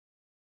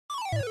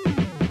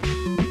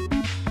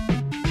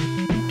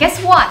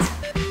Guess what?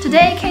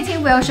 Today,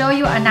 Katie will show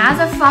you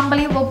another fun,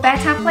 believable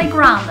beta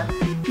playground.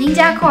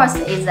 Ninja course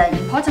is an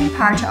important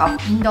part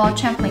of indoor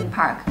trampoline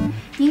park.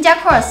 Ninja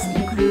course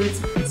includes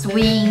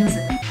swings,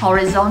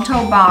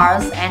 horizontal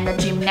bars, and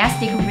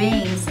gymnastic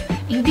rings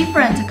in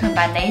different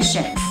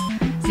combinations.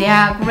 They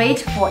are great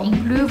for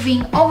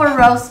improving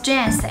overall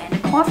strength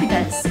and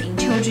confidence in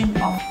children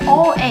of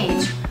all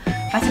ages.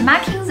 But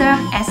marking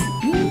them as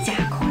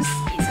ninja course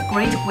is a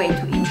great way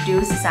to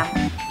introduce some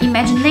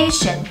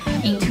imagination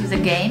into the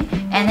game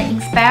and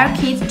inspire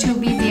kids to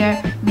be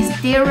their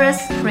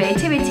mysterious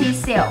creativity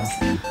selves.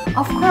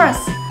 Of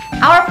course,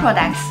 our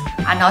products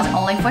are not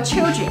only for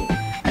children.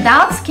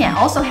 Adults can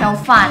also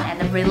have fun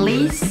and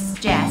release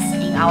stress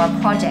in our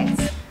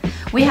projects.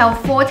 We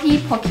have 40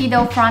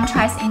 Pokido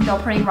franchise indoor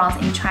playgrounds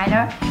in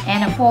China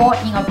and 4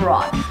 in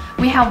abroad.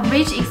 We have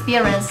rich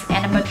experience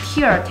and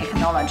mature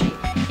technology.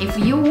 If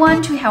you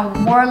want to have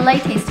more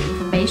latest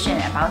information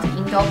about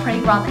indoor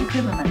playground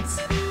equipment,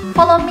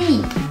 follow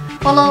me.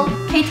 Follow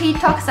Katie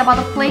Talks About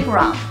the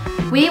Playground.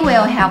 We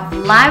will have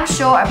live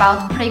show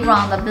about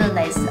playground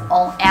business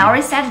on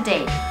every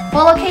Saturday.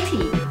 Follow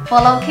Katie.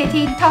 Follow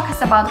Katie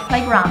Talks About the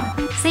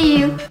Playground. See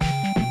you!